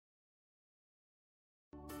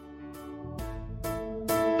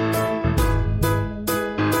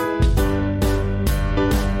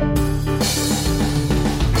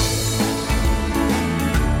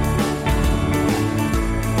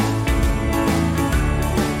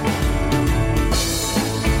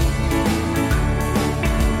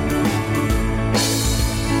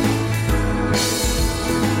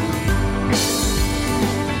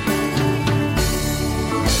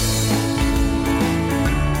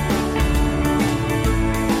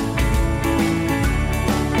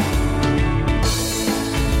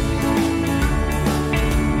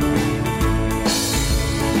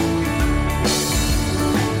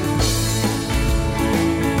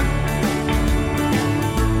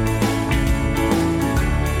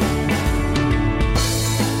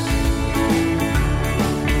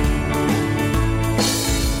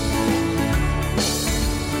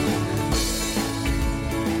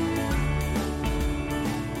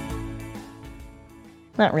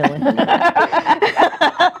Not really.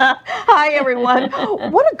 Hi, everyone.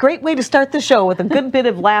 What a great way to start the show with a good bit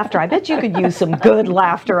of laughter. I bet you could use some good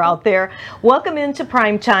laughter out there. Welcome into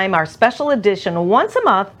Prime Time, our special edition once a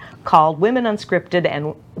month called Women Unscripted.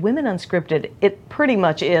 And Women Unscripted, it pretty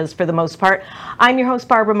much is for the most part. I'm your host,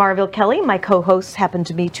 Barbara Marville Kelly. My co-hosts happen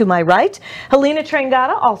to be to my right, Helena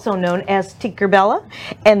Trangata, also known as Tinkerbella.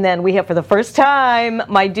 And then we have for the first time,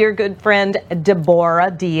 my dear good friend,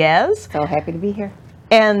 Deborah Diaz. So happy to be here.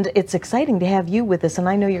 And it's exciting to have you with us, and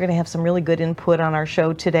I know you're going to have some really good input on our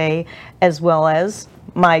show today, as well as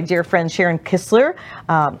my dear friend Sharon Kistler,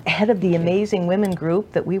 head of the Amazing Women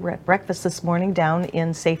group that we were at breakfast this morning down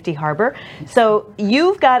in Safety Harbor. So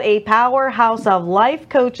you've got a powerhouse of life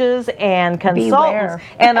coaches and consultants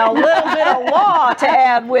and a little bit of law to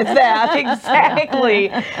add with that,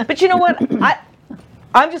 exactly. But you know what?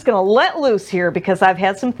 I'm just going to let loose here because I've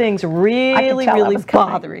had some things really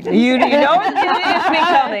bothering me. You know it's me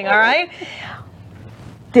coming, all right?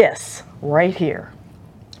 This right here,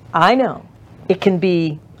 I know it can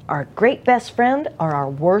be our great best friend or our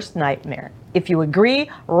worst nightmare. If you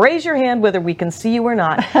agree, raise your hand whether we can see you or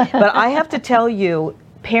not. But I have to tell you,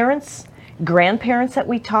 parents, grandparents that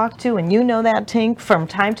we talk to, and you know that, Tink, from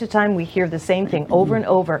time to time we hear the same thing over and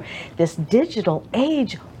over. This digital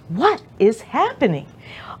age, what is happening?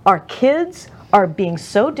 Our kids are being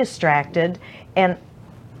so distracted, and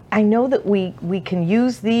I know that we can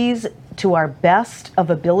use these to our best of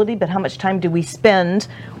ability, but how much time do we spend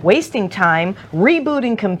wasting time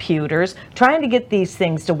rebooting computers, trying to get these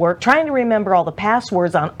things to work, trying to remember all the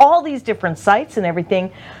passwords on all these different sites and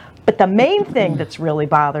everything? But the main thing that's really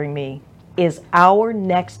bothering me is our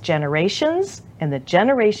next generations and the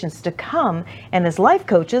generations to come. And as life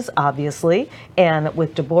coaches, obviously, and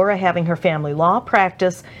with Deborah having her family law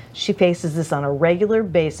practice, she faces this on a regular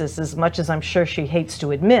basis, as much as I'm sure she hates to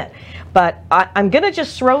admit. But I'm going to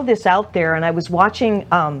just throw this out there. And I was watching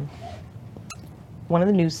one of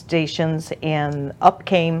the news stations, and up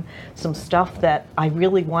came some stuff that I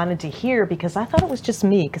really wanted to hear because I thought it was just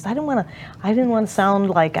me, because I didn't want to sound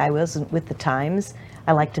like I wasn't with the times.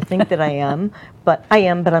 I like to think that I am, but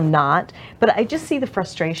I'm not. But I just see the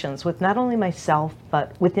frustrations with not only myself,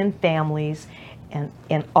 but within families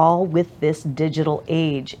and all with this digital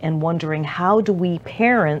age, and wondering how do we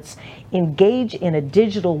parents engage in a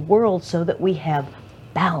digital world so that we have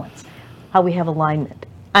balance, how we have alignment.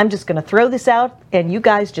 I'm just going to throw this out and you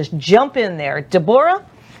guys just jump in there. Deborah,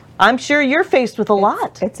 I'm sure you're faced with a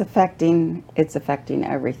lot. It's affecting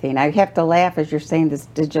everything. I have to laugh as you're saying this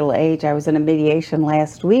digital age. I was in a mediation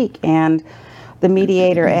last week, and the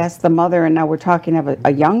mediator asked the mother, and now we're talking of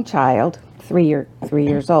a young child, 3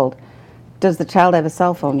 years old, does the child have a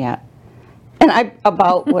cell phone yet? And I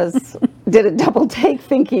did a double take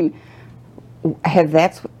thinking,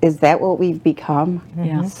 is that what we've become?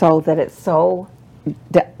 Yeah. So that it's so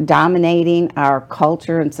dominating our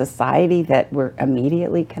culture and society that we're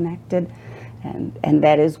immediately connected, and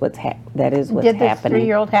that is what's happening. Did the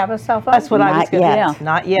 3-year-old have a cell phone? That's what I was going to yet. ask.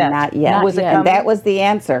 Not yet. Not yet. That was the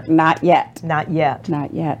answer. Not yet. Not yet.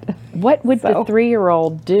 Not yet. What would the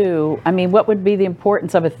 3-year-old do? I mean, what would be the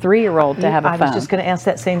importance of a 3-year-old to have a phone? I was just going to ask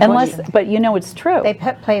that same question. But you know, it's true. They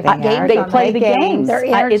play the games. They play the games. They're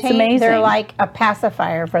entertained. It's amazing. They're like a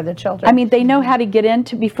pacifier for the children. I mean, they know how to get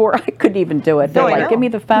into before I could even do it. They're like, give me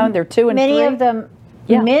the phone. They're 2 and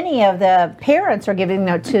 3. Many of the parents are giving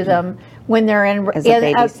them to them when they're in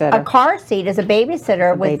a car seat as a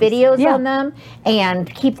babysitter with videos on them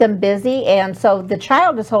and keep them busy. And so the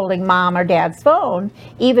child is holding mom or dad's phone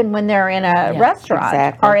even when they're in a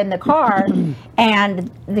restaurant or in the car. And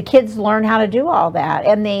the kids learn how to do all that.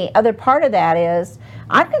 And the other part of that is,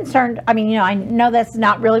 I'm concerned, I mean, I know that's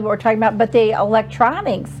not really what we're talking about, but the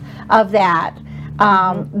electronics of that,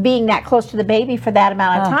 being that close to the baby for that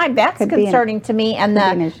amount of time, that's concerning to me. And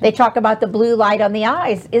they talk about the blue light on the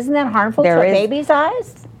eyes. Isn't that harmful to a baby's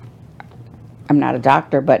eyes? I'm not a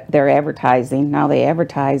doctor, but they're advertising. Now they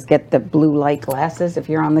advertise, get the blue light glasses if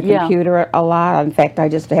you're on the computer a lot. In fact, I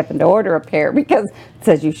just happened to order a pair because it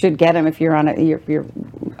says you should get them if you're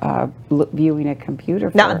viewing a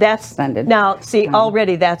computer.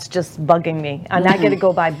 Already that's just bugging me. And I got to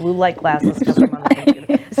go buy blue light glasses because I'm on the computer.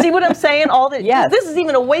 See what I'm saying? This is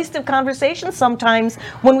even a waste of conversation sometimes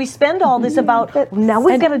when we spend all this about, now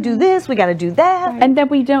we've got to do this, we got to do that. And then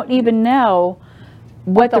we don't even know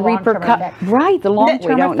what the repercussions, the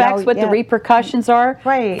long-term effects, what the repercussions are.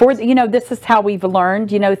 Right. This is how we've learned,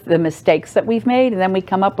 the mistakes that we've made, and then we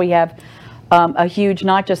come up, we have a huge,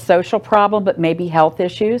 not just social problem, but maybe health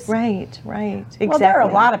issues. Right, exactly. Well, there are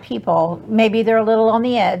a lot of people, maybe they're a little on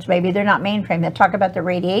the edge, maybe they're not mainstream, that talk about the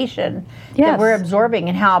radiation that we're absorbing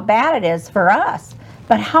and how bad it is for us.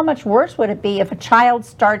 But how much worse would it be if a child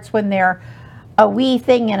starts when they're a wee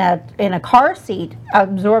thing in a car seat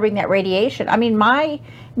absorbing that radiation? I mean, my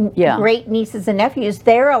great nieces and nephews,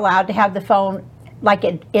 they're allowed to have the phone like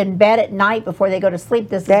in bed at night before they go to sleep.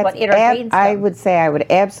 This is what entertains them. I would say I would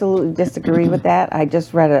absolutely disagree with that. I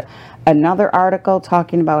just read another article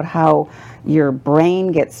talking about how your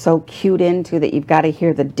brain gets so cued into that you've got to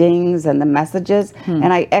hear the dings and the messages.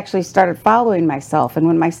 And I actually started following myself. And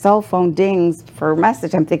when my cell phone dings for a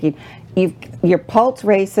message, I'm thinking, your pulse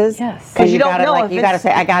races. Yes. Because you don't know. You got to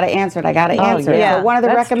say, I got to answer it. I got to answer it. So one of the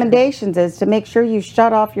recommendations is to make sure you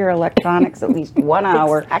shut off your electronics at least 1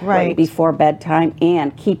 hour before bedtime,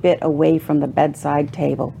 and keep it away from the bedside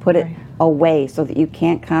table. Put it away so that you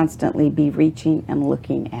can't constantly be reaching and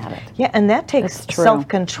looking at it. Yeah, and that takes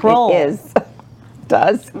self-control. It is.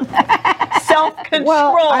 Does. Self-control.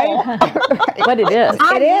 Well, but it is.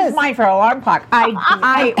 I use mine for alarm clock.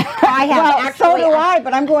 I have so do I,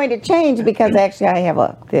 but I'm going to change because actually I have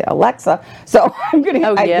the Alexa, so I've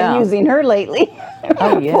been using her lately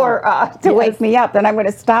to wake me up. Then I'm going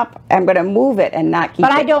to stop. I'm going to move it and not keep it.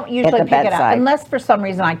 But I don't usually pick it up unless for some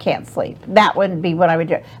reason I can't sleep. That wouldn't be what I would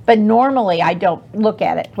do. But normally I don't look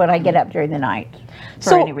at it when I get up during the night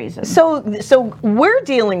for any reason. So we're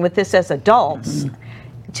dealing with this as adults.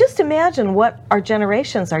 Just imagine what our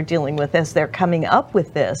generations are dealing with as they're coming up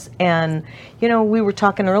with this. And, you know, we were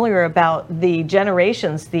talking earlier about the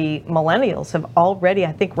generations, the millennials have already,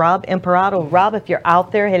 I think Rob Imperato, Rob, if you're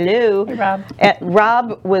out there, hello. Hey, Rob.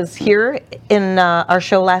 Rob was here in our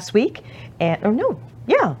show last week. It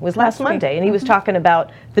was last Monday, and he was talking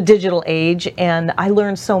about the digital age, and I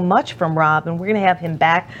learned so much from Rob, and we're going to have him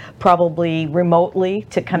back probably remotely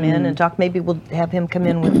to come in and talk. Maybe we'll have him come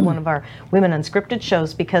in with one of our Women Unscripted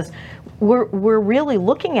shows, because we're really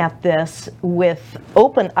looking at this with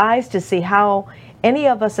open eyes to see how any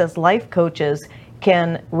of us as life coaches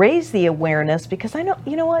can raise the awareness, because I know,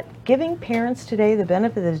 you know what, giving parents today the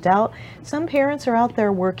benefit of the doubt, some parents are out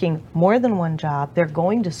there working more than one job, they're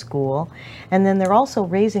going to school, and then they're also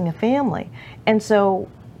raising a family. And so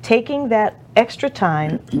taking that extra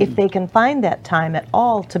time, if they can find that time at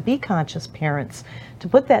all to be conscious parents, to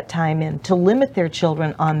put that time in, to limit their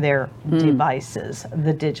children on their devices,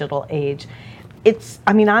 the digital age.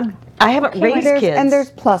 I haven't raised kids. And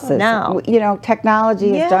there's pluses. Now. You know,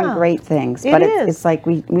 technology has done great things, but it's like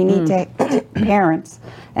we need to, parents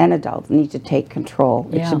and adults need to take control.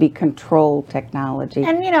 It should be controlled technology.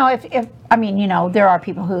 And, you know, there are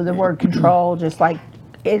people who the word control just like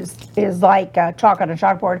is like chalk on a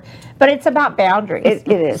chalkboard, but it's about boundaries. It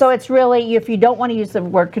is. So it's really, if you don't want to use the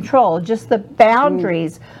word control, just the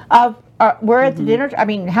boundaries of, we're at the dinner. I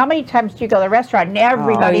mean, how many times do you go to the restaurant and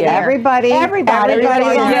everybody there? Everybody is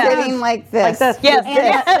sitting like this.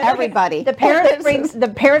 Yes. Everybody. The parents bring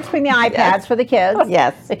the iPads for the kids.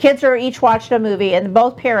 Yes. The kids are each watching a movie, and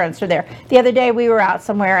both parents are there. The other day we were out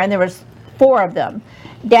somewhere, and there was 4 of them.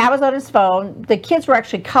 Dad was on his phone. The kids were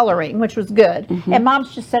actually coloring, which was good. And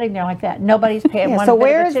Mom's just sitting there like that. Nobody's paying one. So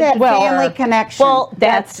where is that family connection? Well,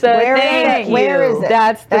 that's the thing. Where is it?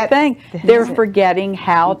 That's the thing. They're forgetting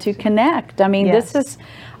how to connect. I mean,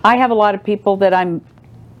 I have a lot of people that I'm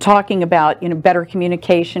talking about, better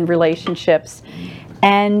communication, relationships,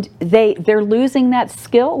 and they're losing that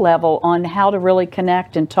skill level on how to really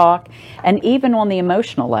connect and talk, and even on the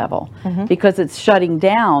emotional level, because it's shutting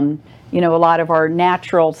down a lot of our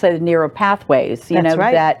natural, say, the neural pathways,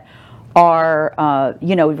 that are,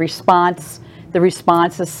 the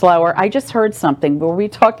response is slower. I just heard something. Were we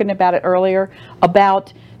talking about it earlier?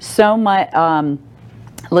 About so much,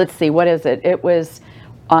 let's see, what is it? It was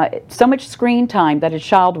so much screen time that a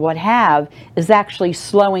child would have is actually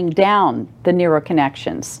slowing down the neural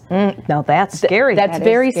connections. Now that's scary. That's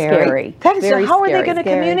very scary. So how are they going to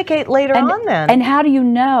communicate later on then? And how do you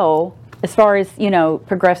know, as far as,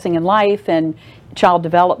 progressing in life and child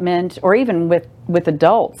development, or even with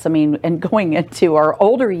adults, and going into our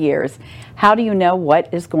older years, how do you know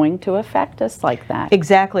what is going to affect us like that?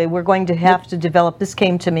 Exactly. We're going to have to develop, this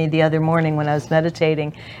came to me the other morning when I was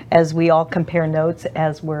meditating, as we all compare notes,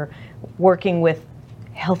 as we're working with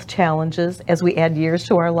health challenges, as we add years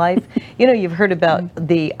to our life. You've heard about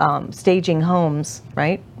the staging homes,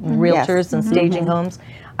 right? Realtors and staging homes.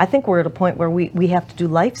 I think we're at a point where we have to do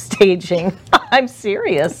life staging. I'm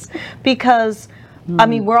serious, because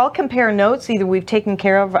we're all comparing notes. Either we've taken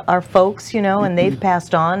care of our folks, and they've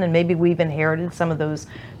passed on, and maybe we've inherited some of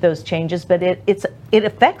those changes, but it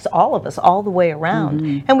affects all of us all the way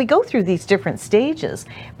around. And we go through these different stages.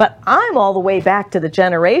 But I'm all the way back to the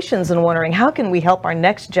generations and wondering, how can we help our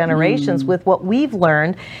next generations with what we've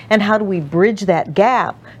learned, and how do we bridge that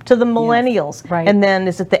gap to the millennials? Right. And then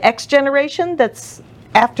is it the X generation that's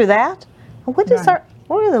after that, what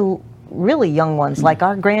are the really young ones, like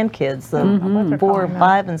our grandkids, the 4,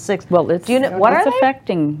 5, and 6? Well, it's, do you know, what it's are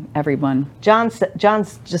affecting everyone. John's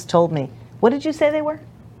just told me. What did you say they were?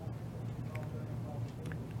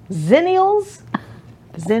 Zennials?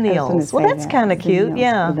 Zennials. Well, that's kind of cute.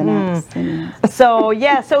 Yeah. So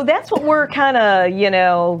that's what we're kind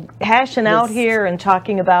of, hashing out here and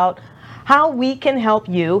talking about, how we can help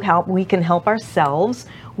you, how we can help ourselves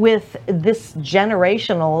with this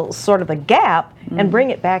generational sort of a gap and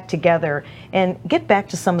bring it back together and get back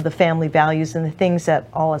to some of the family values and the things that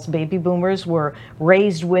all us baby boomers were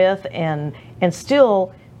raised with, and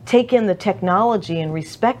still take in the technology and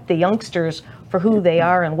respect the youngsters for who they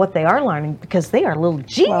are and what they are learning, because they are little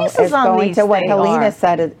geniuses on these things. To what Helena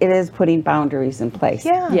said, it is putting boundaries in place.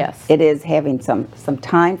 Yeah. Yes. It is having some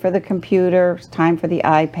time for the computer, time for the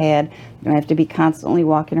iPad. You don't have to be constantly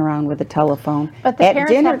walking around with a telephone. But the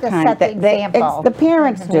parents have to set the example. The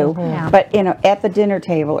parents do. Yeah. But at the dinner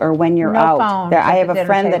table or when you're out, I have a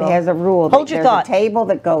friend that has a rule. Hold your thought. There's a table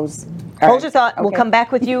that goes. Hold your thought. Okay. We'll come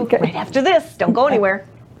back with you right after this. Don't go anywhere.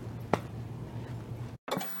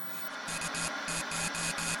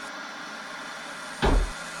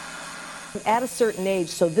 At a certain age,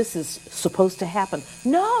 so this is supposed to happen.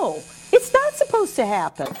 No, it's not supposed to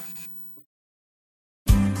happen.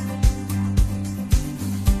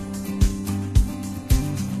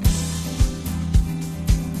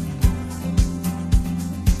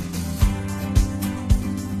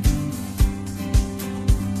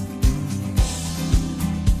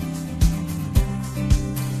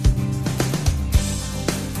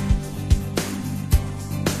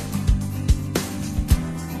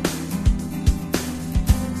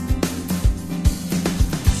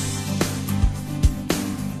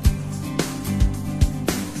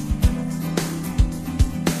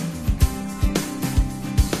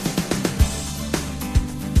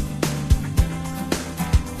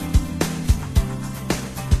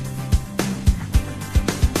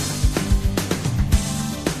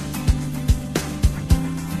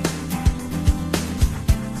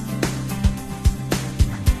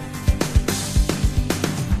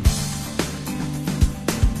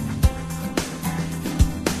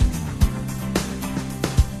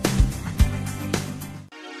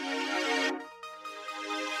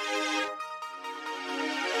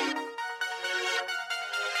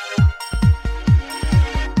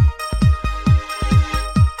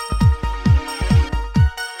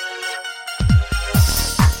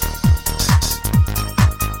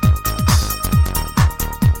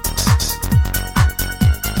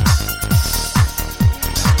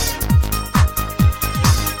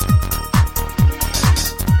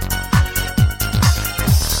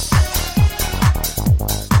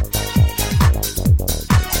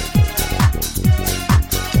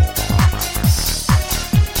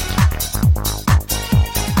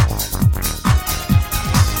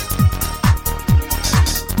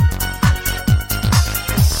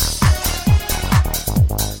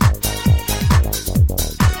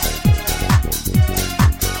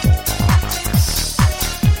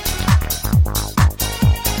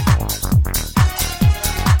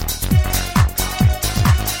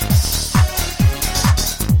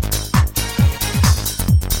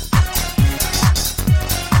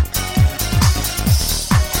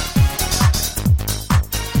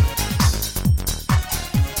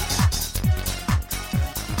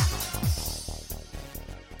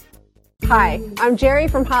 Hi, I'm Jerry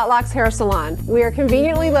from Hot Locks Hair Salon. We are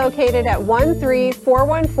conveniently located at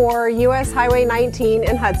 13414 US Highway 19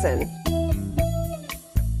 in Hudson.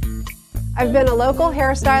 I've been a local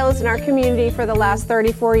hairstylist in our community for the last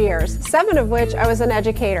 34 years, 7 of which I was an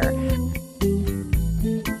educator.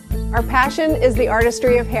 Our passion is the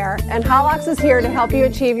artistry of hair, and Hot Locks is here to help you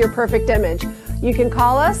achieve your perfect image. You can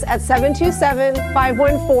call us at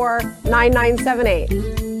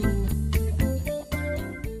 727-514-9978.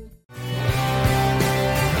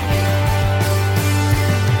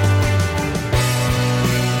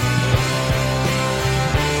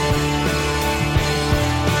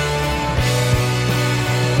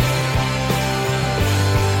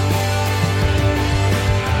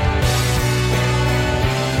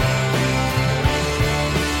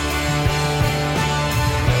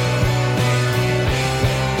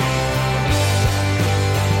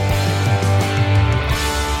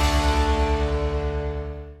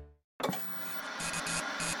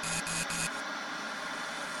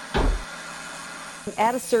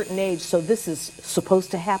 At a certain age, so this is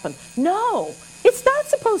supposed to happen. No, it's not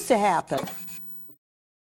supposed to happen.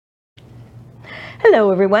 Hello,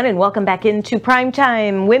 everyone, and welcome back into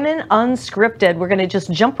Primetime Women Unscripted. We're going to just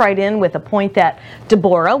jump right in with a point that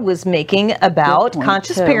Deborah was making about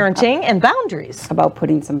conscious parenting and boundaries. About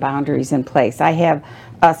putting some boundaries in place. I have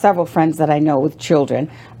several friends that I know with children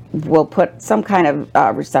will put some kind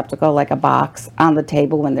of receptacle, like a box, on the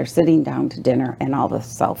table when they're sitting down to dinner, and all the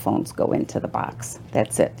cell phones go into the box.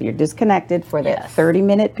 That's it. You're disconnected for that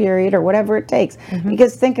 30-minute period or whatever it takes.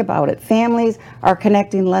 Because think about it, families are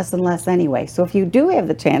connecting less and less anyway. So if you do have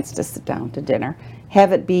the chance to sit down to dinner,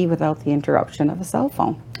 have it be without the interruption of a cell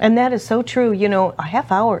phone. And that is so true. You know, a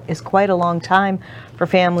half hour is quite a long time for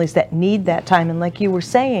families that need that time. And like you were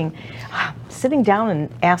saying, sitting down and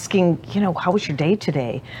asking, you know, how was your day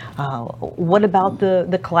today? What about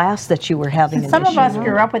the class that you were having? Some of us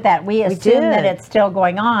grew up with that. We assume that it's still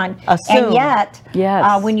going on. And yet,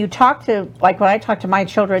 when you talk to, like when I talk to my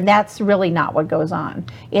children, that's really not what goes on.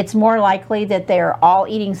 It's more likely that they're all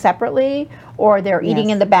eating separately, or they're eating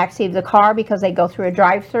in the backseat of the car because they go through a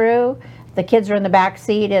drive-through. The kids are in the back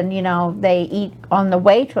seat, and you know they eat on the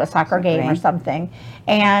way to a soccer game or something.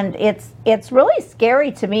 And it's really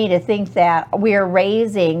scary to me to think that we're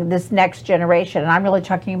raising this next generation. And I'm really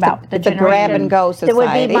talking about the generation grab and go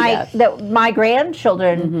society. That would be my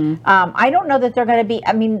grandchildren. I don't know that they're going to be.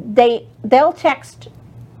 I mean, they'll text.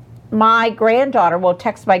 My granddaughter will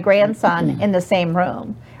text my grandson in the same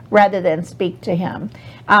room rather than speak to him.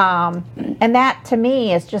 And that to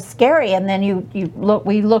me is just scary. And then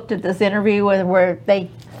we looked at this interview where they,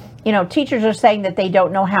 you know, teachers are saying that they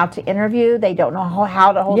don't know how to interview, they don't know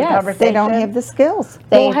how to hold a conversation. They don't have the skills.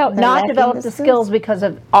 They've not developed the skills because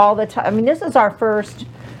of all the time. I mean, this is our first,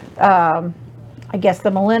 I guess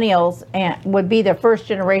the millennials would be the first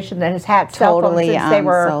generation that has had cell phones since they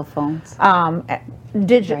were cell phones.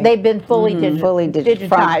 They've been fully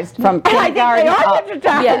digitized from kindergarten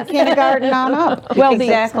up. Kindergarten on up. Well,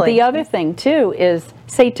 the other thing too is,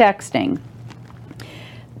 say, texting.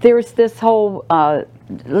 There's this whole,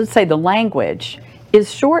 let's say, the language is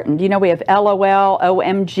shortened. You know, we have LOL,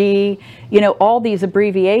 OMG, you know, all these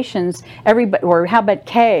abbreviations. Everybody, or how about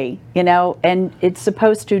K? You know, and it's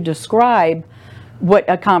supposed to describe what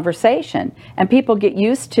a conversation, and people get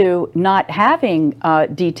used to not having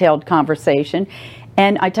detailed conversation.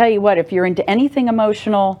 And I tell you what, if you're into anything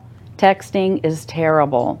emotional, texting is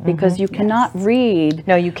terrible because you cannot read.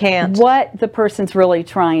 No, you can't. What the person's really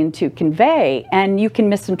trying to convey, and you can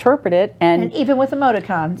misinterpret it. And even with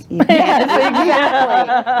emoticons. Yes,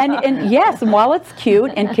 exactly. And yes, and while it's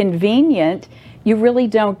cute and convenient, you really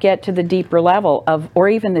don't get to the deeper level of, or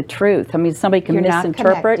even the truth. I mean, somebody can misinterpret.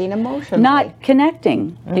 Not connecting emotionally. Not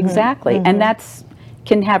connecting, exactly. And that's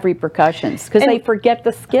can have repercussions because they forget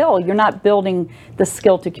the skill. You're not building the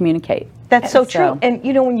skill to communicate. That's so true. And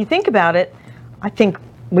you know, when you think about it, I think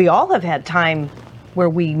we all have had time where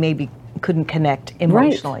we maybe couldn't connect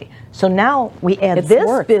emotionally. Right. So now we add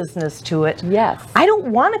this business to it. Yes. I don't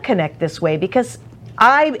want to connect this way because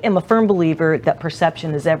I am a firm believer that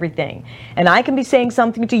perception is everything. And I can be saying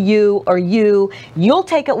something to you or you'll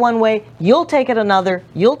take it one way, you'll take it another,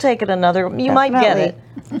 you'll take it another. You might get it,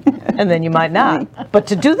 and then you might not. But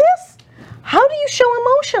to do this, how do you show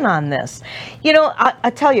emotion on this? You know, I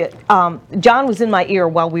tell you, John was in my ear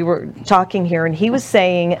while we were talking here, and he was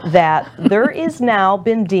saying that there is now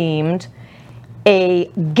been deemed a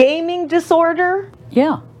gaming disorder.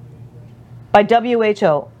 Yeah. By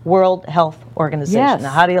WHO, World Health Organization. Yes. Now,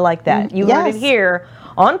 how do you like that? You heard it here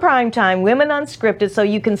on Primetime, Women Unscripted, so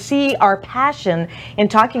you can see our passion in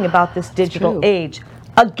talking about this digital age.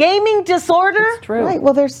 A gaming disorder? It's true. Right.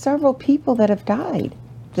 Well, there's several people that have died.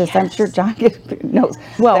 Just, I'm sure John knows.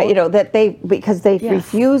 Well, that, you know, that because they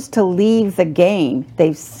refuse to leave the game.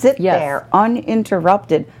 They sit there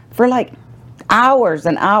uninterrupted for like hours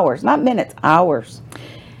and hours, not minutes, hours.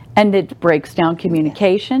 And it breaks down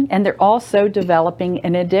communication, and they're also developing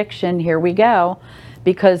an addiction. Here we go,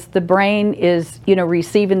 because the brain is, you know,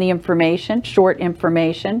 receiving the information, short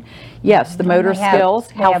information. Yes, the motor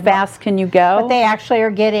skills. How fast can you go? But they actually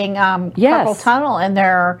are getting carpal tunnel in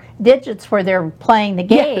their digits where they're playing the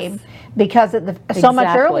game because of so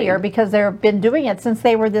much earlier, because they've been doing it since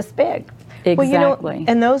they were this big. Exactly. Well, you know,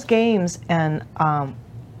 and those games, and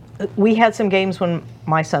we had some games when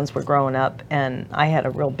my sons were growing up, and I had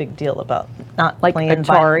a real big deal about not playing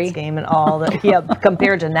Atari game and all that.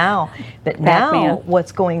 Compared to now, but now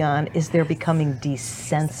what's going on is they're becoming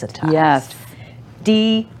desensitized. Yes,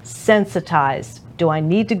 desensitized. Do I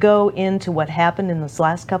need to go into what happened in this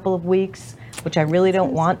last couple of weeks which I really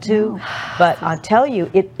don't want to. But I'll tell you,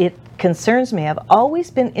 it concerns me. I've always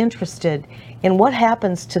been interested in what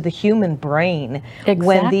happens to the human brain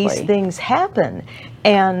when these things happen.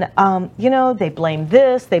 And, they blame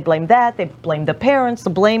this, they blame that, they blame the parents, the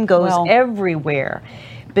blame goes everywhere.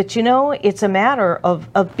 But, it's a matter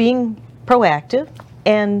of being proactive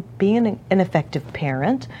and being an effective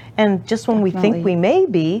parent. And just when we think we may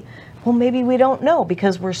be, well, maybe we don't know,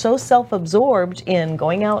 because we're so self-absorbed in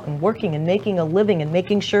going out and working and making a living and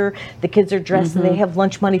making sure the kids are dressed and they have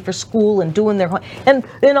lunch money for school and doing their and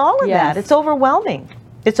all of that. It's overwhelming.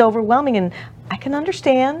 It's overwhelming, and I can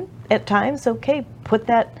understand at times. Okay, put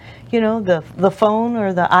that, the phone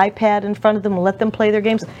or the iPad in front of them and let them play their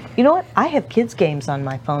games. You know what? I have kids' games on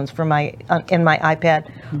my phones in my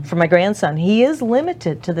iPad for my grandson. He is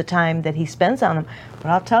limited to the time that he spends on them. But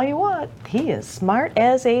I'll tell you what, he is smart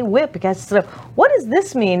as a whip. Because I said, what does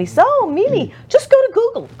this mean? He said, oh, Mimi, just go to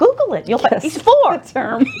Google. Google it. You'll find he's 4.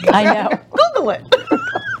 Term. I know. Google it.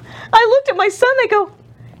 I looked at my son,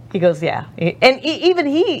 he goes, yeah. And even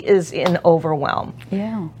he is in overwhelm.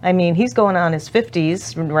 Yeah. I mean, he's going on his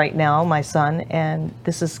 50s right now, my son, and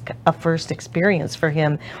this is a first experience for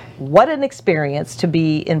him. What an experience to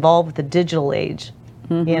be involved with the digital age.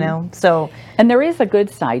 So, and there is a good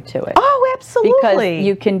side to it. Oh, absolutely. Because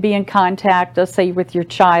you can be in contact, let's say, with your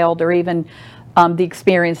child, or even the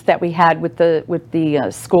experience that we had with the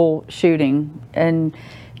school shooting, and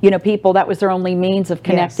people, that was their only means of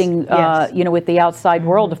connecting, with the outside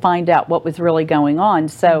world to find out what was really going on.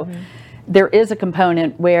 So. There is a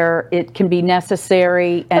component where it can be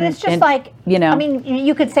necessary, but it's just I mean,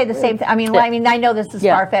 you could say the same thing. I mean, I know this is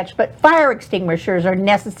far-fetched, but fire extinguishers are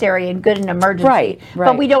necessary and good in emergency. Right.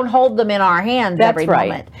 But we don't hold them in our hands every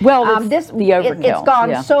moment. Well, it's the overkill. It's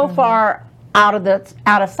gone so far out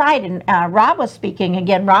of sight. And Rob was speaking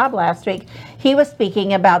again. Rob last week, he was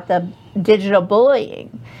speaking about the digital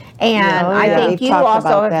bullying. And I think you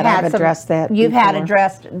also have had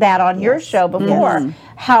addressed that on your show before.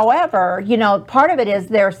 However, part of it is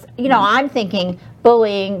there's, I'm thinking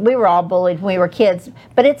bullying. We were all bullied when we were kids,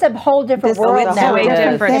 but it's a whole different world now. It's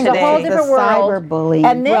a whole different world. Cyberbullying.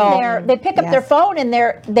 And then they pick up their phone and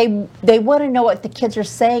they want to know what the kids are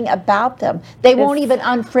saying about them. They won't even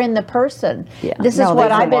unfriend the person. This is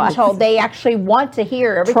what I've been told. They actually want to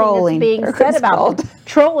hear everything that's being said about them.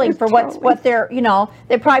 Trolling for what they're,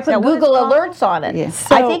 they probably put Google alerts on it.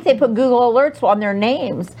 So, I think they put Google alerts on their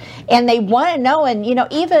names, and they want to know. And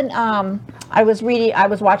even I was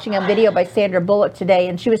watching a video by Sandra Bullock today,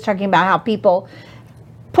 and she was talking about how people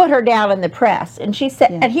put her down in the press, and she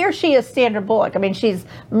said, and here she is, Sandra Bullock. I mean, she's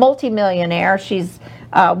multimillionaire, she's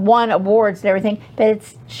won awards and everything, but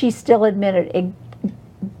she still admitted it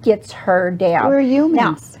gets her down. We're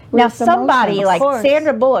humans. Now somebody like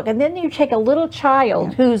Sandra Bullock, and then you take a little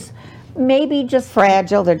child who's maybe just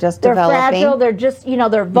fragile, they're developing. They're just,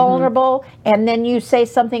 they're vulnerable, and then you say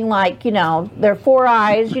something like, they're 4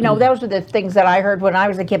 eyes, those are the things that I heard when I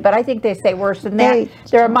was a kid, but I think they say worse than that.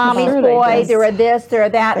 They're a mommy's boy, they're a this, they're a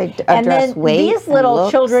that, and then these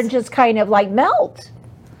little children just kind of melt.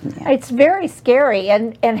 It's very scary,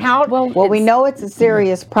 and how well we know it's a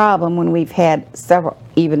serious problem when we've had several,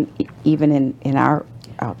 even in our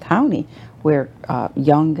county, where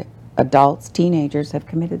young adults, teenagers have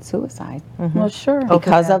committed suicide. Well, sure,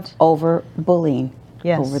 because of over bullying,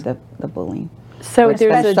 over the bullying. So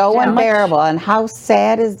there's so unbearable, and how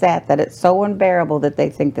sad is that it's so unbearable that they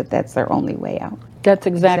think that that's their only way out. That's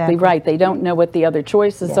exactly right. They don't know what the other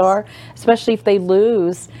choices are, especially if they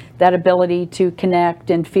lose that ability to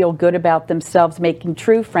connect and feel good about themselves, making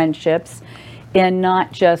true friendships, and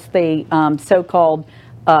not just the so-called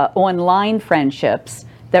online friendships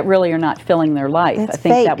that really are not filling their life. That's I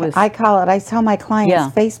think fake. that was. I tell my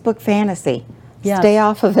clients Facebook fantasy. Yes. Stay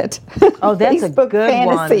off of it. Oh, that's Facebook a good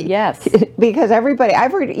fantasy. one. Yes. Because I've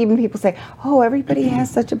heard even people say, oh, everybody has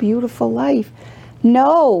such a beautiful life.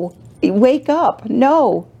 No, wake up.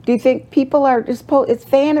 No. Do you think people are just, it's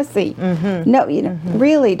fantasy. No,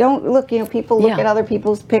 really, don't look, people look at other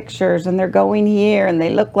people's pictures and they're going here and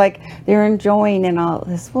they look like they're enjoying and all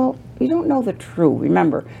this. Well, you don't know the true.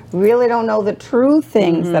 Remember, really don't know the true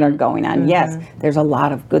things that are going on. Yes, there's a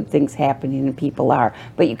lot of good things happening and people are,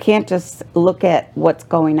 but you can't just look at what's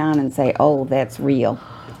going on and say, oh, that's real.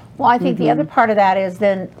 Well, I think the other part of that is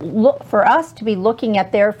then for us to be looking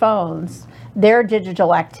at their phones, their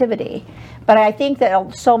digital activity. But I think that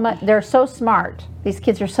they're so smart. These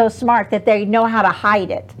kids are so smart that they know how to hide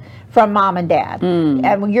it from mom and dad.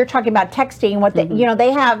 And when you're talking about texting, what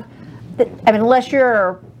they have, unless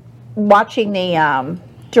you're watching the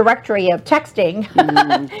directory of texting,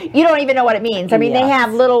 you don't even know what it means. I mean, they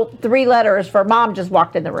have little 3 letters for "mom just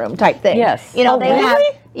walked in the room" type thing. Yes. You know, they have.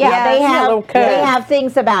 Yeah, they have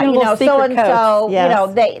things about, you know, so and so. You know,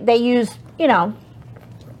 they use, you know,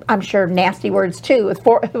 I'm sure nasty words too with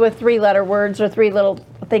 3-letter words or 3 little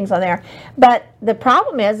things on there. But the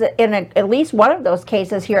problem is that in at least one of those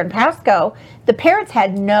cases here in Pasco, the parents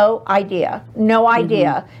had no idea,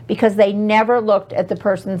 because they never looked at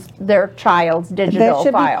their child's digital file. That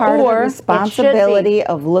should be part of the responsibility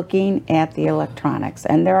of looking at the electronics.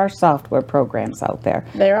 And there are software programs out there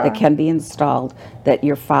that can be installed that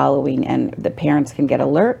you're following, and the parents can get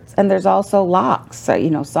alerts. And there's also locks, so,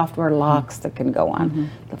 you know, software locks that can go on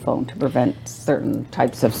the phone to prevent certain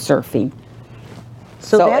types of surfing.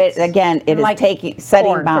 So it is like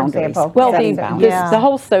setting boundaries. Well, the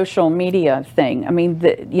whole social media thing. I mean,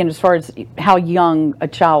 you know, as far as how young a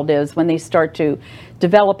child is when they start to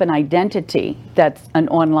develop an identity that's an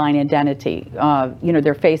online identity, you know,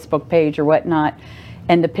 their Facebook page or whatnot,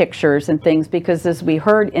 and the pictures and things. Because as we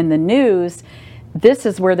heard in the news, this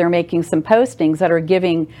is where they're making some postings that are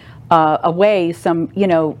giving away some, you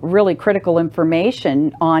know, really critical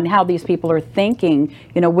information on how these people are thinking,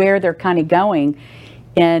 you know, where they're kind of going.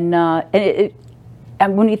 And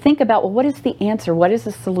when you think about, well, what is the answer? What is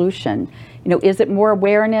the solution? You know, is it more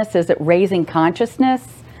awareness? Is it raising consciousness?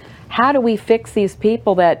 How do we fix these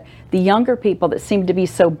people, the younger people that seem to be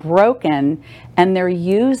so broken, and they're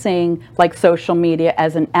using like social media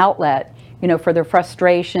as an outlet, you know, for their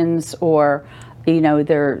frustrations or, you know,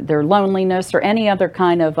 their loneliness or any other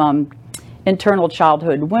kind of internal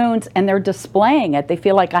childhood wounds, and they're displaying it. They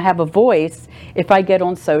feel like I have a voice if I get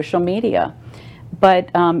on social media.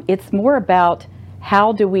 But it's more about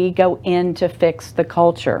how do we go in to fix the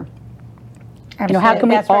culture? You know, how can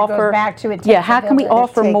we offer? How can we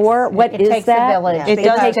offer more? What is that? It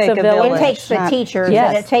does take a village. It takes the teachers,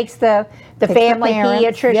 and it takes the family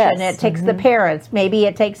pediatrician. It takes the parents. Maybe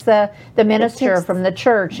it takes the minister from the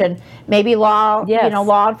church, and maybe law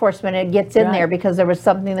enforcement. It gets in there because there was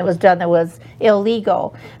something that was done that was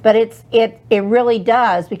illegal. But it really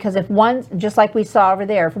does, because if one, just like we saw over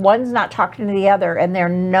there, if one's not talking to the other and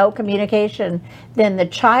there's no communication, then the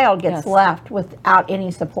child gets left without any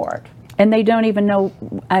support. And they don't even know,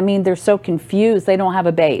 I mean, they're so confused. They don't have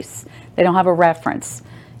a base. They don't have a reference,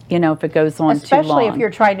 you know, if it goes on too long. Especially if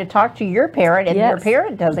you're trying to talk to your parent and your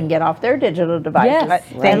parent doesn't get off their digital device.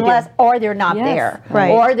 Or they're not there.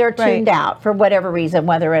 Or they're tuned out for whatever reason,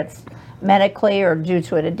 whether it's medically or due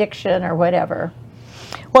to an addiction or whatever.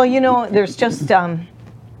 Well, you know, there's just,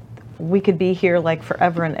 we could be here like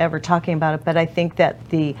forever and ever talking about it, but I think that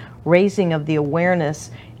the raising of the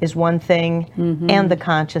awareness is one thing, and the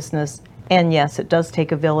consciousness. And yes, it does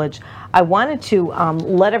take a village. I wanted to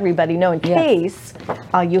let everybody know, in case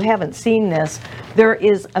you haven't seen this, there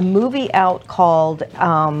is a movie out called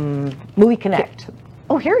Movie Connect.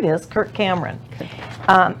 Oh, here it is, Kirk Cameron.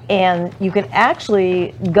 And you can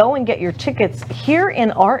actually go and get your tickets. Here in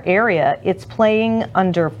our area, it's playing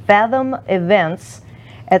under Fathom Events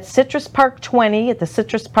at Citrus Park 20 at the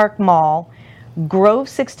Citrus Park Mall, Grove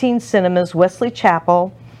 16 Cinemas, Wesley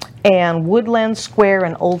Chapel, and Woodland Square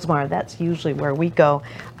in Oldsmar. That's usually where we go.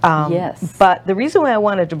 But the reason why I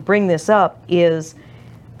wanted to bring this up is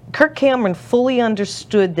Kirk Cameron fully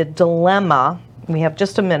understood the dilemma. We have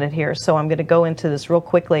just a minute here, so I'm going to go into this real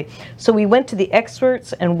quickly. So we went to the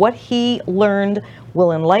experts, and what he learned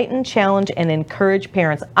will enlighten, challenge, and encourage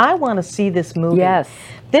parents. I want to see this movie. Yes.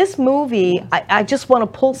 This movie, I just want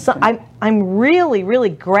to pull some, I'm really, really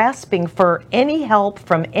grasping for any help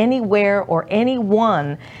from anywhere or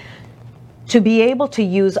anyone to be able to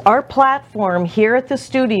use our platform here at the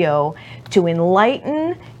studio to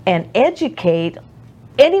enlighten and educate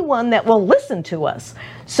anyone that will listen to us.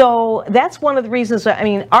 So that's one of the reasons, I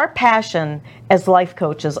mean, our passion as life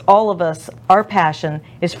coaches, all of us, our passion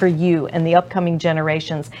is for you and the upcoming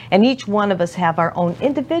generations. And each one of us have our own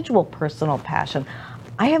individual personal passion.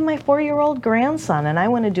 I have my 4-year-old grandson, and I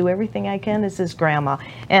want to do everything I can as his grandma.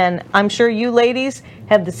 And I'm sure you ladies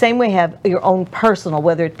have the same way, have your own personal,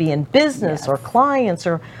 whether it be in business or clients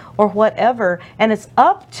or whatever. And it's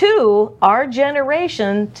up to our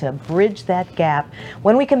generation to bridge that gap.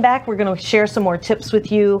 When we come back, we're going to share some more tips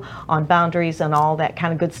with you on boundaries and all that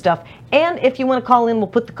kind of good stuff. And if you want to call in, we'll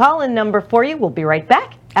put the call-in number for you. We'll be right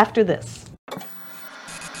back after this.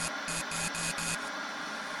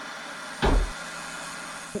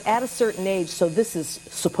 At a certain age, so this is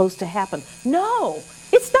supposed to happen. No,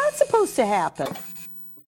 it's not supposed to happen.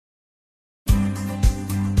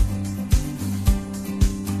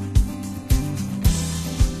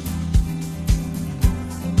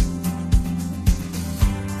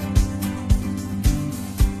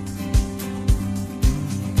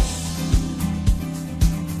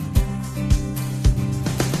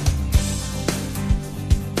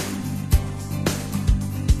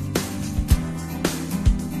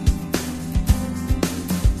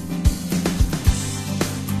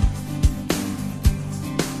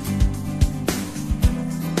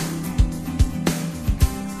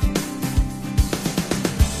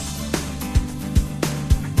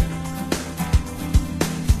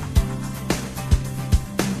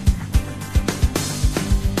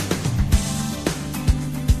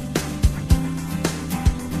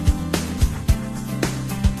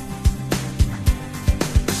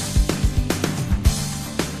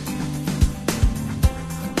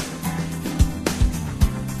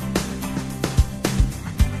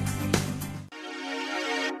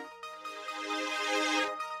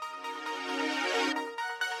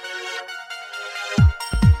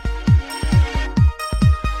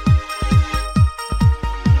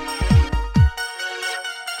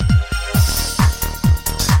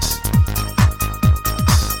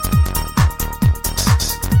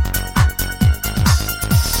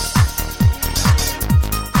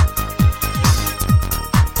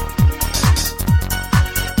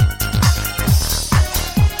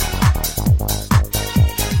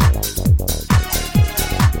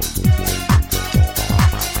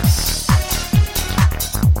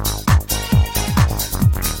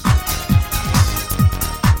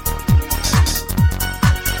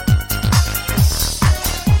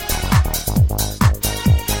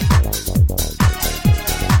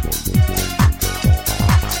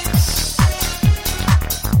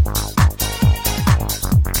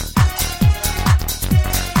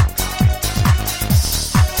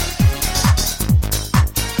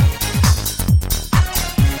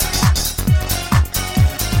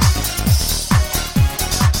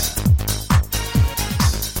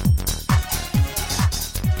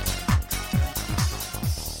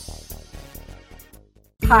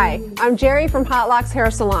 Hi, I'm Jerry from Hot Locks Hair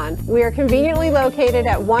Salon. We are conveniently located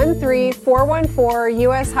at 13414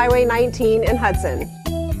 US Highway 19 in Hudson.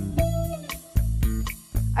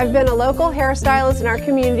 I've been a local hairstylist in our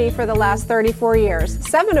community for the last 34 years,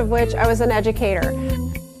 7 of which I was an educator.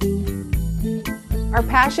 Our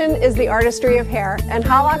passion is the artistry of hair, and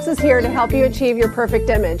Hot Locks is here to help you achieve your perfect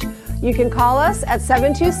image. You can call us at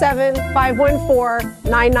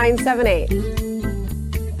 727-514-9978.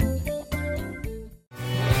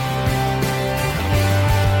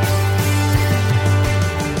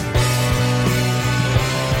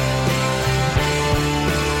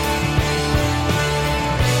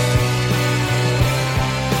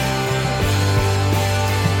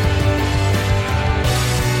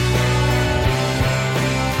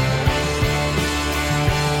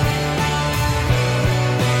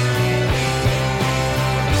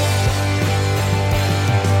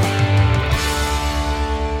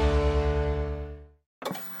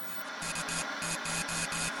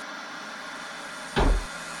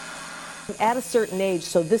 At a certain age,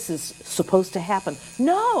 so this is supposed to happen.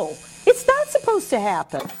 No, it's not supposed to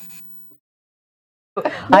happen.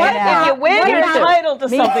 What if you win, you're entitled to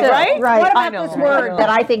something, right? Right. What about this word that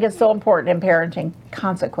I think is so important in parenting?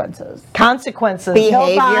 Consequences. Consequences.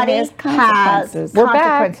 Nobody has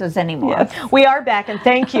consequences anymore. Yes. We are back, and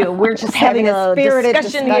thank you. We're just having a spirited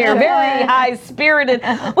discussion here, very high-spirited.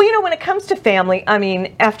 Well, you know, when it comes to family, I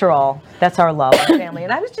mean, after all, that's our love, our family.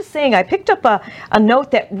 And I was just saying, I picked up a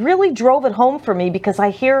note that really drove it home for me because I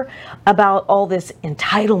hear about all this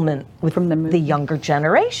entitlement from the younger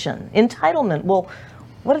generation. Entitlement. Well,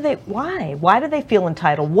 what do they? Why? Why do they feel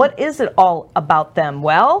entitled? What is it all about them?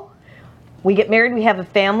 Well, we get married, we have a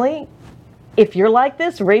family. If you're like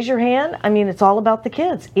this, raise your hand. I mean, it's all about the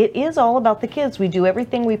kids. It is all about the kids. We do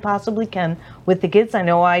everything we possibly can with the kids. I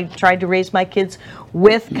know I tried to raise my kids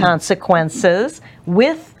with consequences,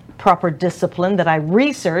 with proper discipline that I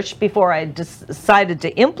researched before I decided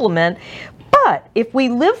to implement. But if we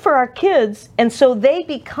live for our kids and so they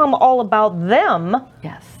become all about them,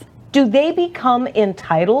 yes, do they become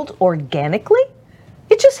entitled organically?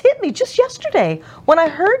 It just hit me just yesterday when I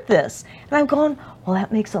heard this. And I'm going, well,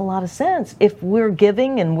 that makes a lot of sense. If we're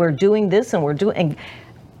giving and we're doing this and we're doing, and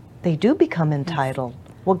they do become entitled.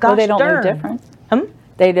 Well, gosh, they don't darn. know different.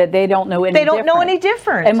 They don't know any different. They don't know any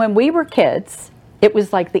different. And when we were kids, it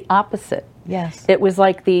was like the opposite. Yes. It was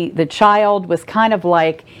like the child was kind of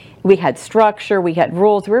like, we had structure, we had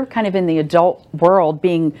rules. We were kind of in the adult world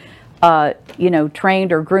being,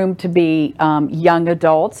 trained or groomed to be young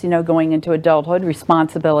adults, going into adulthood,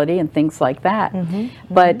 responsibility and things like that.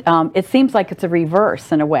 But it seems like it's a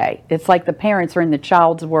reverse in a way. It's like the parents are in the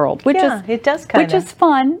child's world, which is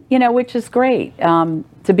fun, which is great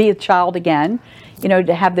to be a child again,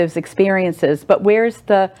 to have those experiences. But where's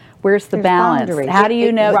the balance? Boundaries. How do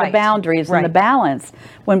you know the boundaries and the balance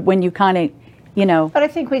when you kind of, But I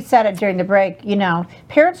think we said it during the break,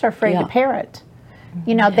 parents are afraid to parent.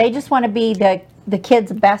 They just want to be the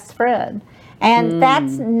kid's best friend. And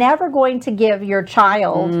that's never going to give your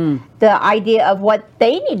child the idea of what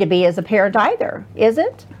they need to be as a parent either, is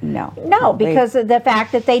it? No. No, because of the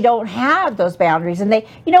fact that they don't have those boundaries. And they,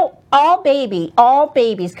 all babies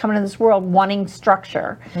come into this world wanting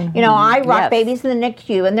structure. I rock babies in the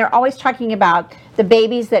NICU, and they're always talking about the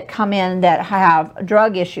babies that come in that have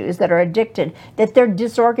drug issues, that are addicted, that they're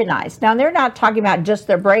disorganized. Now, they're not talking about just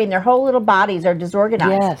their brain. Their whole little bodies are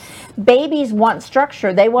disorganized. Yes. Babies want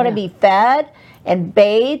structure. They want to be fed and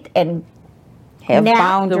bathed and have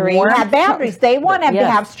boundaries. Have boundaries. They want to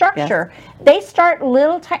have structure. Yes. They start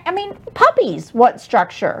little puppies want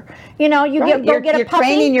structure. You get a puppy. You're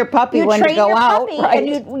training your puppy when to go out. Right.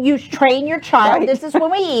 And you train your child. Right. This is when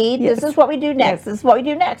we eat. Yes. This is what we do next. Yes. This is what we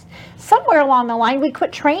do next. Somewhere along the line, we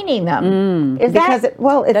quit training them. It's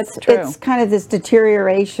kind of this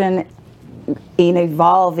deterioration in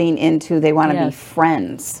evolving into they want to be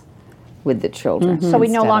friends with the children. So we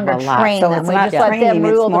no longer train them. We just let them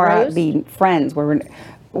rule the roost. It's more being friends where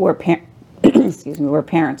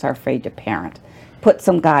parents are afraid to parent. Put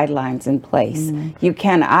some guidelines in place.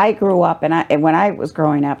 I grew up, and when I was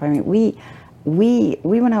growing up, we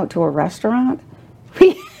went out to a restaurant.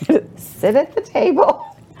 We had to sit at the table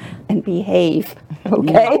and behave.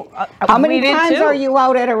 Okay? How many times are you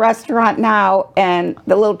out at a restaurant now and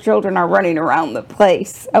the little children are running around the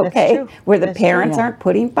place? Okay? Where the parents aren't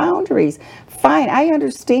putting boundaries. Fine, I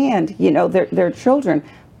understand, they're children,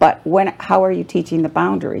 but how are you teaching the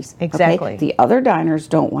boundaries? Exactly. Okay? The other diners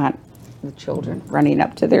don't want the children running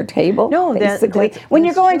up to their table. No, basically. When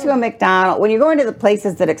you're going to a McDonald's, when you're going to the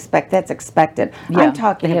places that that's expected. Yeah, I'm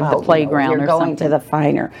talking they have about the playground you're or going to something. the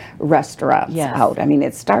finer restaurants Yes. out. I mean,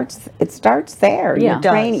 it starts there. Yeah.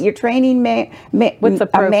 You're training What's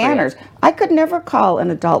appropriate. manners. I could never call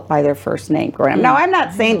an adult by their first name, Graham. Now, I'm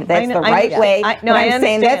not saying that that's the right way, but I'm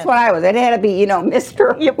saying that's what I was. It had to be,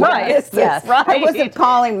 Mr. Right. Mrs. Yes. I wasn't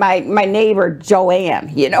calling my neighbor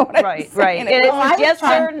Joanne, you know what I'm saying? Right. And it's yes,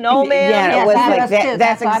 sir, no, ma'am. Yeah, it was like that.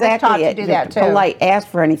 That's I was taught exactly to it. do that, too. Polite, ask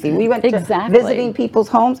for anything. We went to Exactly. visiting people's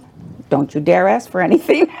homes. Don't you dare ask for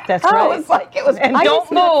anything. That's Oh, right. It was like it was. And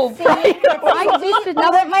don't move. Well,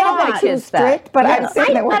 that might have been too strict, but I'm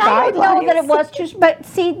saying there were But I guidelines. don't know that it was too. But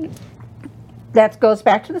see, that goes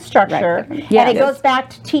back to the structure, Right. and Yes. it goes back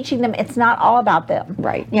to teaching them. It's not all about them.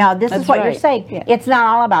 Right. You know, this That's is what you're right. saying. Yeah. It's not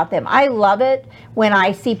all about them. I love it when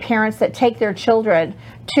I see parents that take their children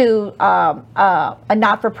to a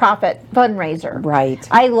not-for-profit fundraiser. Right.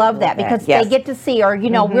 I love that because Yes. they get to see, or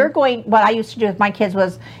we're going. What I used to do with my kids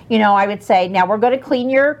was, I would say, now we're going to clean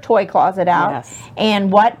your toy closet out, Yes. and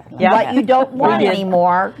what you don't want did.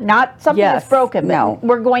 anymore, not something Yes. that's broken, but No.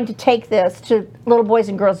 we're going to take this to little boys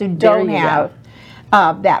and girls who don't you go. have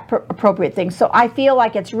that appropriate thing. So I feel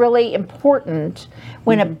like it's really important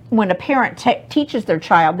when a parent teaches their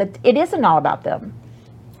child that it isn't all about them.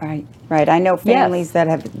 Right. I know families that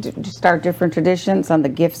have start different traditions on the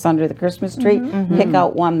gifts under the Christmas tree. Pick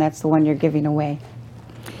out one that's the one you're giving away.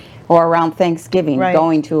 Or around Thanksgiving, Right.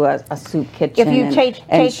 going to a soup kitchen. If you and take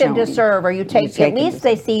them to showing. serve, or you take take at them least to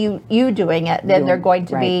they see you doing it, then they're going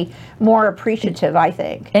to be more appreciative, I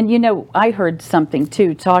think. And I heard something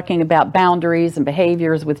too, talking about boundaries and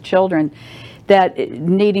behaviors with children, that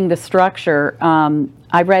needing the structure.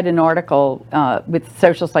 I read an article with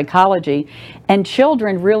social psychology, and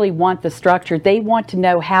children really want the structure. They want to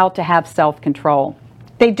know how to have self-control.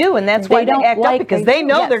 They do, and that's why they act up, because they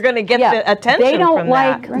know they're going to get the attention They don't from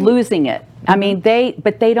like that. losing it. I mean,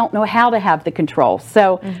 but they don't know how to have the control.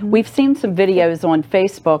 So we've seen some videos on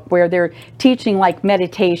Facebook where they're teaching like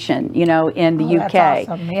meditation, in the UK. That's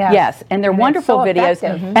awesome. Yes. Yes, and they're And it's wonderful so videos.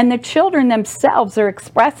 effective. And the children themselves are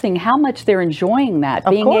expressing how much they're enjoying that,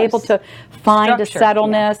 being course. able to find Structure, a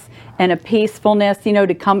settledness and a peacefulness,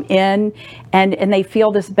 to come in, and they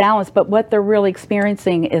feel this balance. But what they're really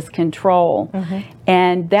experiencing is control,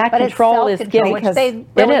 and that But control is it's given. self-control, which they've It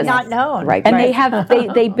really is. not known. Right. And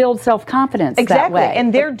they build self-confidence that Exactly, way.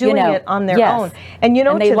 and they're doing it on their yes. own. And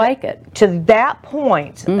they to like it. To that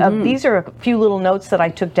point, these are a few little notes that I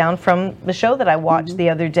took down from the show that I watched the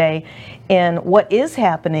other day, and what is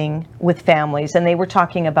happening with families. And they were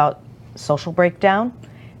talking about social breakdown,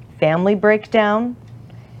 family breakdown,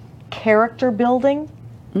 character building.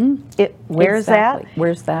 Where's Exactly. that?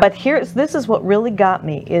 Where's that? But this is what really got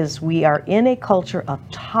me, is we are in a culture of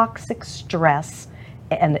toxic stress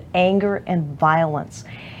and anger and violence.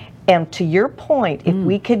 And to your point, if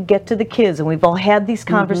we could get to the kids, and we've all had these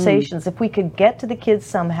conversations, if we could get to the kids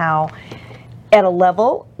somehow at a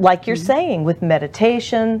level, like you're saying, with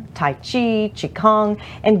meditation, Tai Chi, Qigong,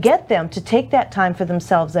 and get them to take that time for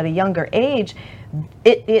themselves at a younger age,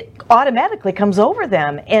 it automatically comes over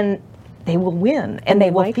them, and they will win, and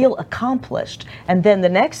they will feel accomplished. And then the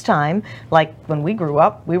next time, like when we grew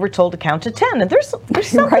up, we were told to count to 10, and there's something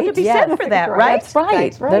to be said for that, right? That's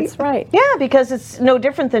right. That's right. Yeah, because it's no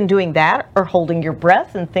different than doing that or holding your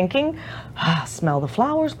breath and thinking, smell the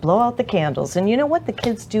flowers, blow out the candles. And you know what? The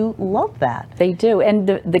kids do love that. They do. And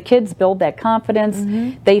the kids build that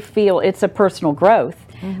confidence. They feel it's a personal growth.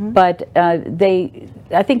 But I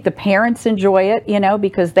think the parents enjoy it,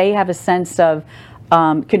 because they have a sense of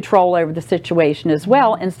control over the situation as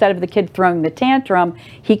well. Instead of the kid throwing the tantrum,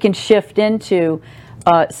 he can shift into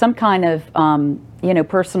some kind of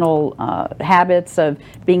personal habits of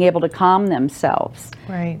being able to calm themselves.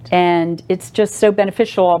 Right. And it's just so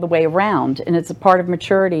beneficial all the way around, and it's a part of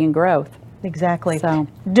maturity and growth. Exactly. So.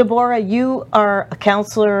 Deborah, you are a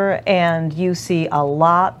counselor and you see a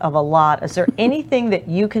lot. Is there anything that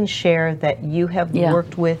you can share that you have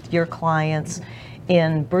worked with your clients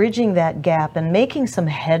in bridging that gap and making some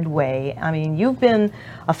headway? I mean, you've been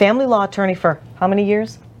a family law attorney for how many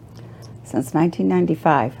years? Since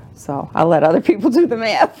 1995. So I'll let other people do the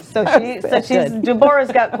math. So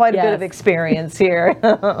Deborah's got quite a bit of experience here.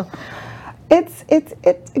 It's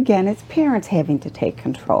parents having to take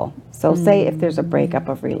control. So say if there's a breakup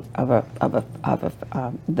of the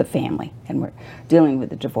family, and we're dealing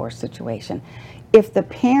with a divorce situation, if the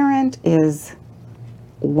parent is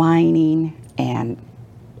whining and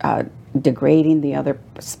degrading the other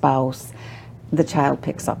spouse, the child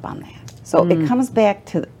picks up on that. So it comes back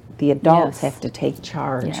to the adults have to take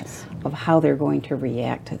charge of how they're going to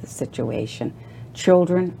react to the situation.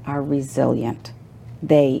 Children are resilient.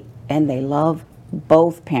 They love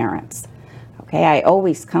both parents. Okay, I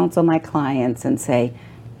always counsel my clients and say,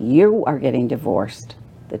 you are getting divorced.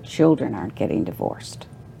 The children aren't getting divorced.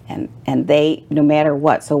 And they, no matter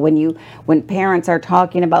what. So when parents are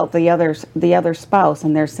talking about the other spouse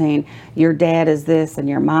and they're saying your dad is this and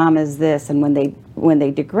your mom is this, and when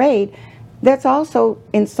they degrade, that's also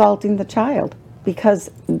insulting the child,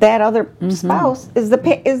 because that other spouse is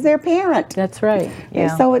their parent. That's right.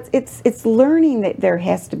 Yeah. So it's learning that there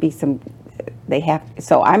has to be some.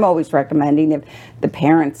 So I'm always recommending, if the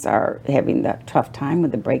parents are having that tough time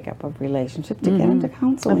with the breakup of relationship, to get into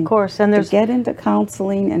counseling. Of course, and to get into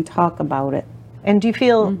counseling and talk about it. And do you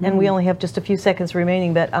feel, and we only have just a few seconds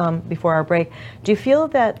remaining, but before our break, do you feel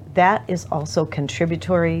that is also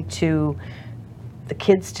contributory to the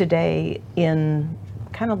kids today in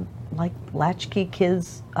kind of like latchkey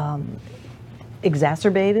kids,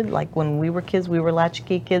 exacerbated? Like when we were kids, we were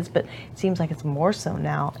latchkey kids, but it seems like it's more so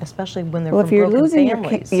now, especially when they're from broken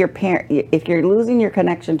families. Your parent, if you're losing your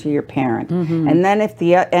connection to your parent, and then if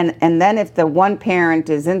the one parent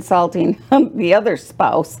is insulting the other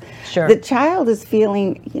spouse, the child is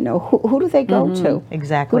feeling, who do they go to?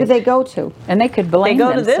 Exactly. Who do they go to? And they could blame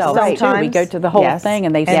themselves too. We go to the whole thing,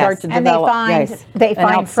 and they start to develop. And they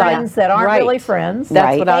find friends that aren't really friends.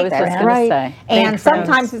 That's what I was just going to say. And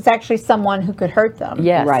sometimes it's actually someone who could hurt them.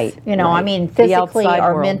 Yes. Right. I mean, physically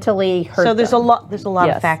or mentally hurt them. So there's a lot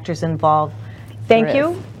of factors involved. Thank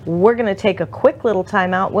you. We're going to take a quick little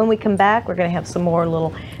time out. When we come back, we're going to have some more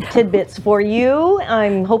little tidbits for you.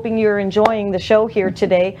 I'm hoping you're enjoying the show here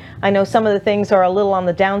today. I know some of the things are a little on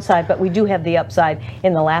the downside, but we do have the upside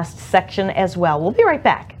in the last section as well. We'll be right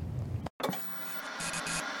back.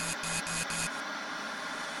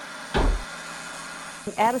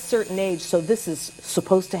 At a certain age, so this is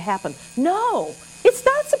supposed to happen. No, it's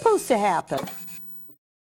not supposed to happen.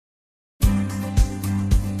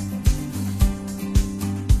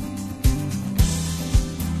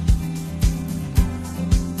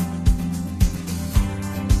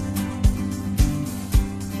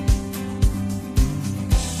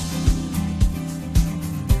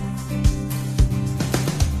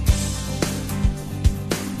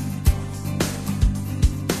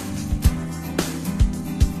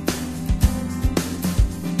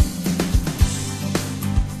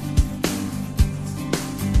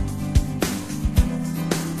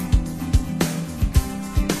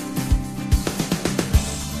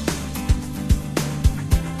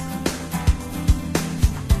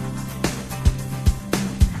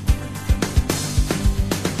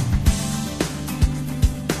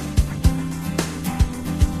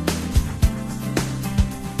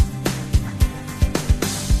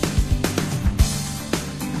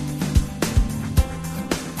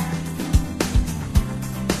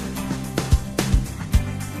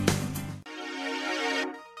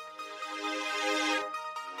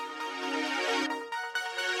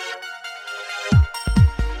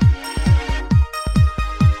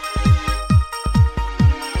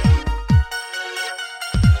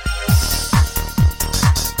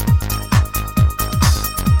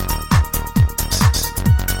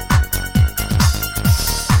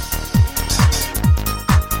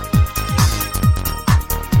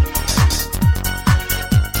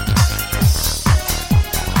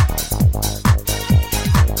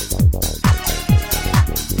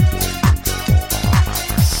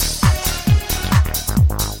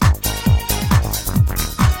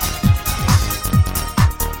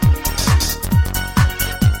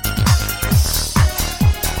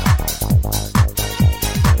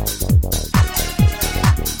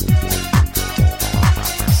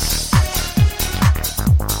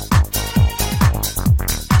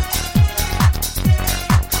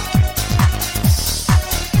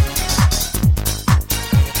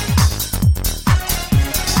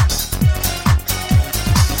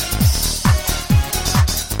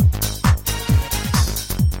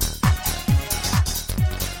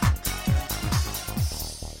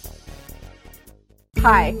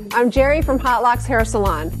 Hi, I'm Jerry from Hot Locks Hair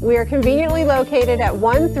Salon. We are conveniently located at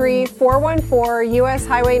 13414 US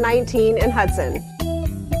Highway 19 in Hudson.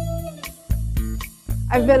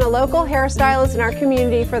 I've been a local hairstylist in our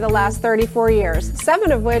community for the last 34 years,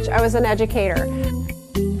 7 of which I was an educator.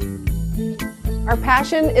 Our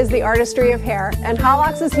passion is the artistry of hair, and Hot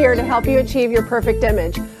Locks is here to help you achieve your perfect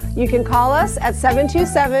image. You can call us at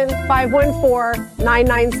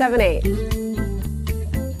 727-514-9978.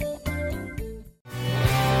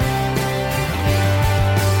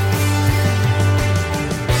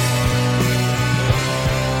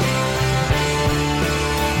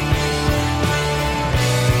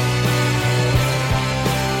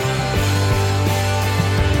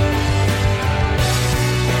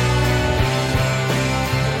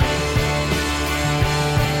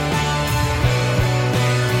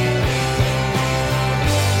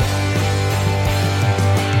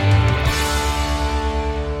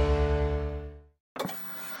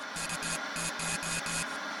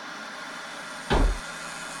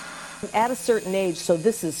 at a certain age, so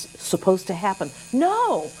this is supposed to happen.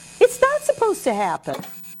 No, it's not supposed to happen.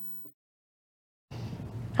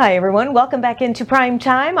 Hi everyone, welcome back into Prime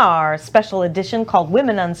Time, our special edition called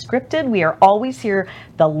Women Unscripted. We are always here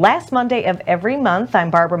the last Monday of every month. I'm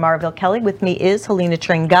Barbara Marville Kelly. With me is Helena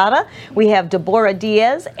Tringata. We have Deborah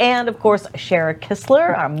Diaz and of course Shara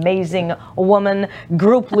Kistler, our amazing woman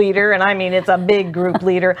group leader, and I mean it's a big group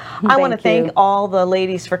leader. I want to thank all the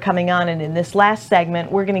ladies for coming on, and in this last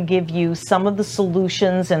segment we're going to give you some of the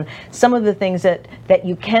solutions and some of the things that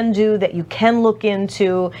you can do, that you can look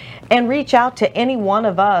into, and reach out to any one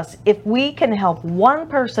of us. If we can help one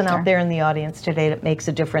person out there in the audience today, that makes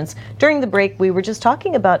a difference. During the break, we were just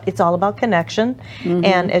talking about it's all about connection.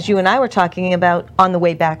 And as you and I were talking about on the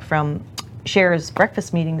way back from Cher's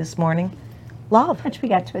breakfast meeting this morning, love. Which we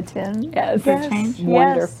got to attend. Yes. Change.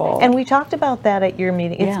 Wonderful. And we talked about that at your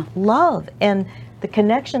meeting. It's love and the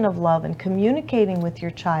connection of love and communicating with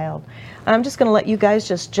your child. I'm just going to let you guys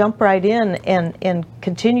just jump right in and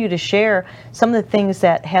continue to share some of the things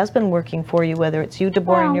that has been working for you, whether it's you,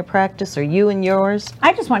 Deborah, in your practice or you and yours.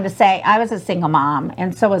 I just wanted to say I was a single mom,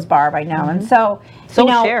 and so was Barb, I know. And so you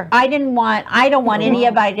know, share. I don't want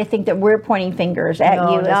anybody to think that we're pointing fingers at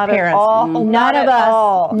you as parents. None of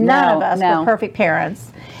us were perfect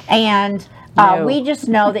parents. And we just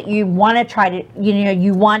know that you want to try to,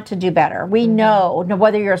 you want to do better. We know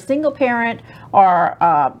whether you're a single parent or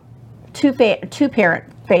two-parent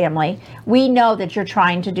family, we know that you're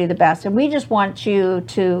trying to do the best. And we just want you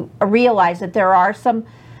to realize that there are some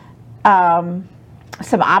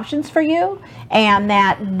options for you, and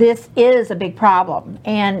that this is a big problem.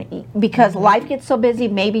 And because life gets so busy,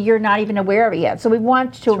 maybe you're not even aware of it yet. So we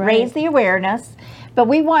want to raise the awareness, but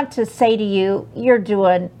we want to say to you,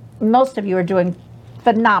 most of you are doing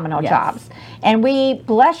phenomenal jobs. And we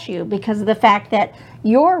bless you because of the fact that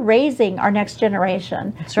you're raising our next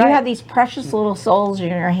generation. That's right. You have these precious little souls in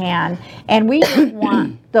your hand, and we just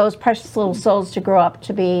want those precious little souls to grow up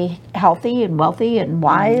to be healthy and wealthy and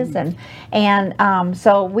wise. And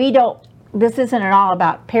so we don't, this isn't at all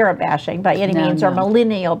about parent bashing by any means, or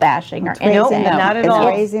millennial bashing or anything. Not at all.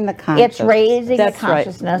 It's raising the consciousness. It's raising the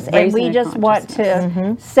consciousness. And we just want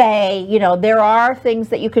to say, there are things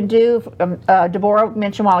that you can do. Deborah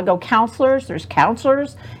mentioned a while ago, counselors. There's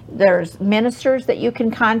counselors. There's ministers that you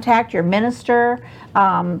can contact, your minister,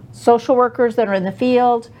 social workers that are in the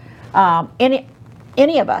field,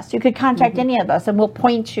 any of us. You could contact any of us, and we'll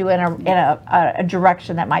point you in a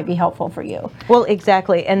direction that might be helpful for you. Well,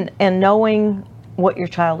 exactly, and knowing what your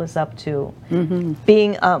child is up to.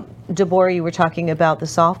 Being, Deborah, you were talking about the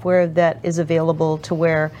software that is available to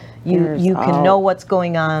where you can know what's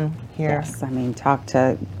going on here. Yes, I mean,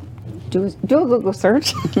 do a Google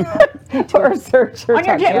search or search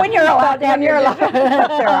when you're allowed.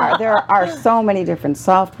 There are so many different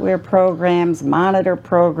software programs, monitor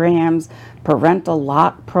programs, parental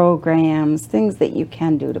lock programs, things that you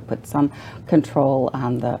can do to put some control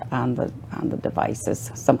on the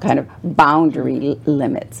devices, some kind of boundary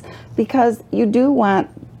limits, because you do want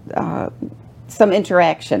some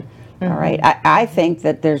interaction. All right, I think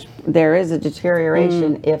that there is a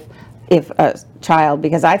deterioration if a child,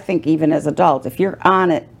 because I think even as adults, if you're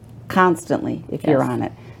on it constantly, you're on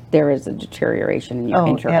it, there is a deterioration in your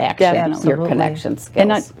interaction, your connection skills.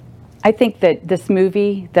 And I think that this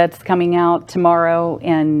movie that's coming out tomorrow,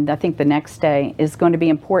 and I think the next day, is going to be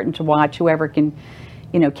important to watch, whoever can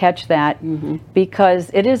catch that,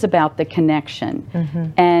 because it is about the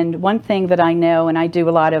connection. And one thing that I know, and I do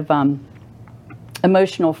a lot of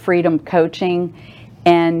emotional freedom coaching,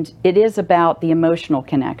 and it is about the emotional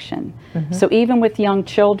connection. So even with young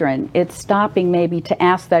children, it's stopping maybe to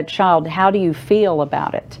ask that child, how do you feel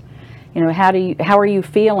about it? How are you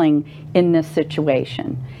feeling in this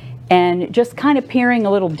situation? And just kind of peering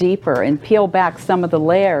a little deeper and peel back some of the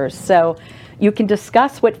layers, so you can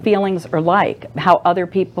discuss what feelings are like, how other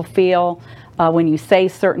people feel when you say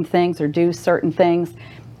certain things or do certain things.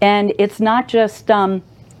 And it's not just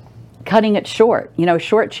cutting it short,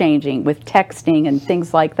 shortchanging with texting and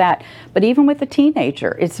things like that. But even with a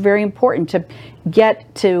teenager, it's very important to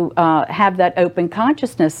get to have that open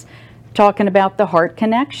consciousness, talking about the heart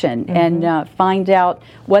connection, and find out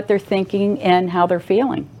what they're thinking and how they're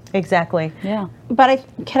feeling. Exactly. Yeah. But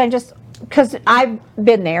because I've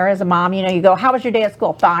been there as a mom, you go, how was your day at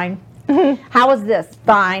school? Fine. How was this?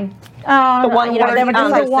 Fine. The one-word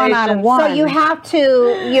conversation. So you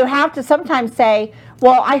have to sometimes say,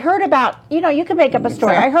 well, I heard about, you can make up a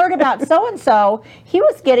story. I heard about so-and-so, he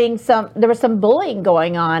was getting there was some bullying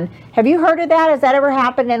going on. Have you heard of that? Has that ever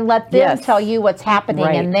happened? And let them tell you what's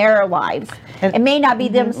happening in their lives. It may not be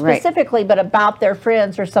them specifically, but about their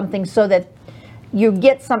friends or something, so that you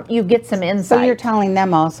get some insight. So you're telling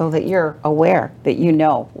them also that you're aware, that you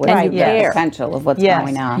know what's And you the care. potential of what's Yes.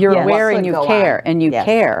 going on. You're Yes. aware What and could you go care, on. and you Yes.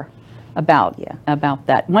 care about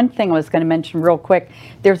that. One thing I was going to mention real quick,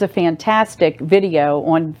 there's a fantastic video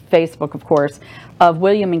on Facebook, of course, of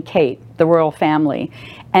William and Kate, the royal family,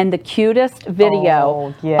 and the cutest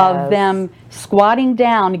video of them squatting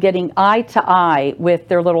down, getting eye to eye with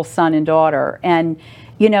their little son and daughter, and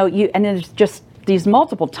and there's just these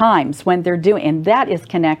multiple times when they're doing, and that is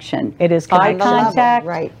connection. It is On connection. the level, contact,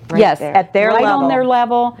 right yes, there. At their right level. on their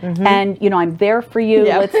level, and I'm there for you.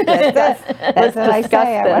 Let's That's what I discuss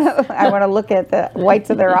say. this. I want to look at the whites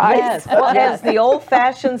of their eyes. Yes. Well, as the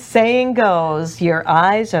old-fashioned saying goes, your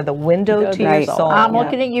eyes are the window to your Right. soul. I'm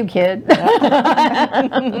looking at you, kid.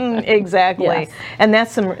 Exactly. Yes. And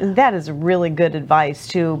that is really good advice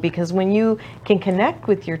too, because when you can connect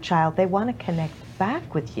with your child, they want to connect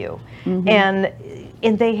back with you. And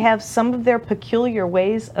they have some of their peculiar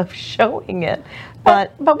ways of showing it.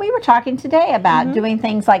 But But we were talking today about doing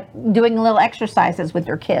things like doing little exercises with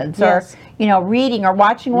your kids, Yes. or reading or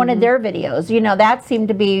watching one of their videos. That seemed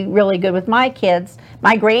to be really good with my kids.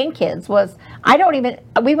 My grandkids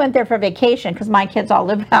we went there for vacation because my kids all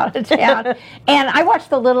live out of town, and I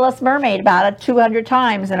watched The Littlest Mermaid about 200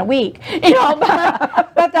 times in a week.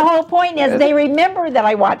 But the whole point is they remember that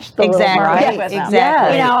I watched The Exactly. Little Mermaid Right. with them.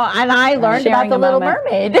 Exactly. And I learned about Sharing The a Little moment.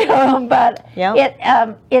 Mermaid. But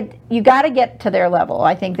Yep. you got to get to their level.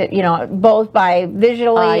 I think that both by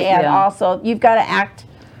visually and yeah. also you've got to act,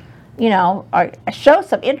 or show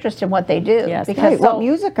some interest in what they do. Yes. Because Right, what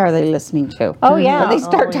music are they listening to? Oh, yeah. When they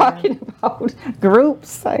start talking about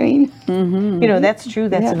groups, I mean. that's true.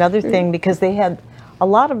 That's Yeah, another true. thing, because they had a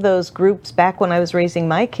lot of those groups back when I was raising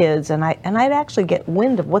my kids, and I'd actually get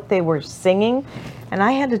wind of what they were singing, and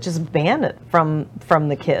I had to just ban it from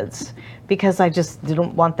the kids because I just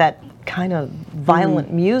didn't want that kind of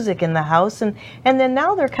violent music in the house. And then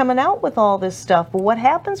now they're coming out with all this stuff. But what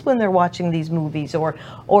happens when they're watching these movies or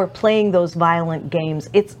playing those violent games?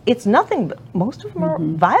 It's nothing but most of them are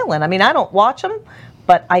violent. I mean, I don't watch them,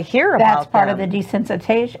 but I hear about that's part them. of the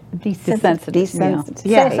desensitization. Desensitization.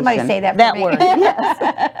 Say, somebody say that. That for me. word.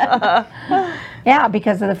 Yeah,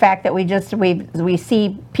 because of the fact that we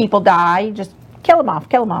see people die, just kill them off,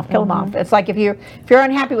 kill them off, kill them off. It's like if you're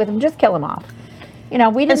unhappy with them, just kill them off. We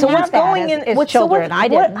didn't And so have what's that going as, in? as What's children. I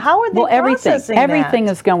didn't. How are they processing everything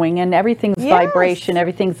that? is going in, everything's Yes. vibration,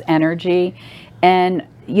 everything's energy, and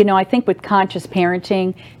I think with conscious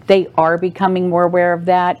parenting, they are becoming more aware of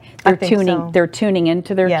that. I think so. They're tuning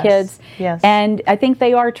into their Yes. kids, Yes. and I think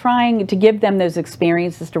they are trying to give them those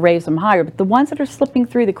experiences to raise them higher. But the ones that are slipping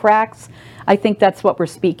through the cracks, I think that's what we're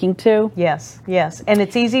speaking to. Yes, and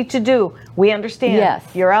it's easy to do. We understand. Yes.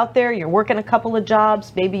 You're out there, you're working a couple of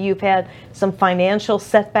jobs, maybe you've had some financial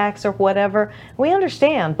setbacks or whatever. We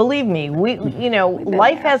understand. Believe me,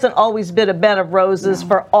 life hasn't always been a bed of roses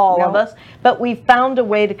for all of us, but we found a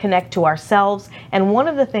way to connect to ourselves. And one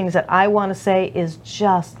of the things that I want to say is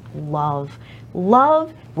just love.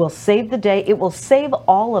 Love will save the day. It will save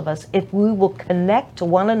all of us if we will connect to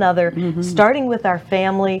one another, starting with our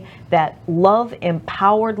family. That love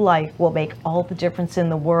empowered life will make all the difference in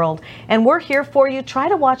the world. And we're here for you. Try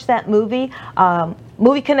to watch that movie,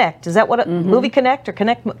 Movie Connect. Is that what Movie Connect or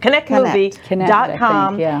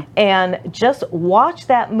ConnectMovie.com? Yeah. And just watch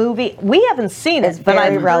that movie. We haven't seen It's it, but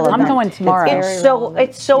very I'm relevant. I'm going tomorrow. It's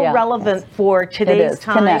so Yeah. relevant for today's is.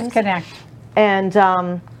 times. Connect. And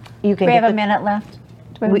you can We get have a minute left. Do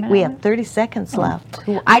we have a minute we left? have 30 seconds left.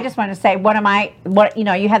 I just want to say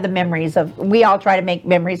you had the memories of, we all try to make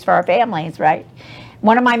memories for our families, right?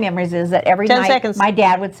 One of my memories is that every 10 night seconds. my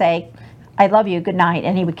dad would say, I love you, good night,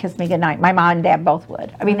 and he would kiss me good night. My mom and dad both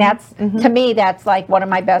would. I mean, to me, that's like one of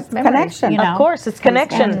my best memories. Connection. Of course, it's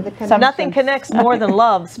connection. Nothing connects more than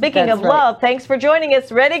love. Speaking of love, thanks for joining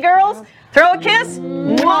us. Ready, girls? Throw a kiss.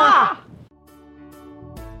 Mwah!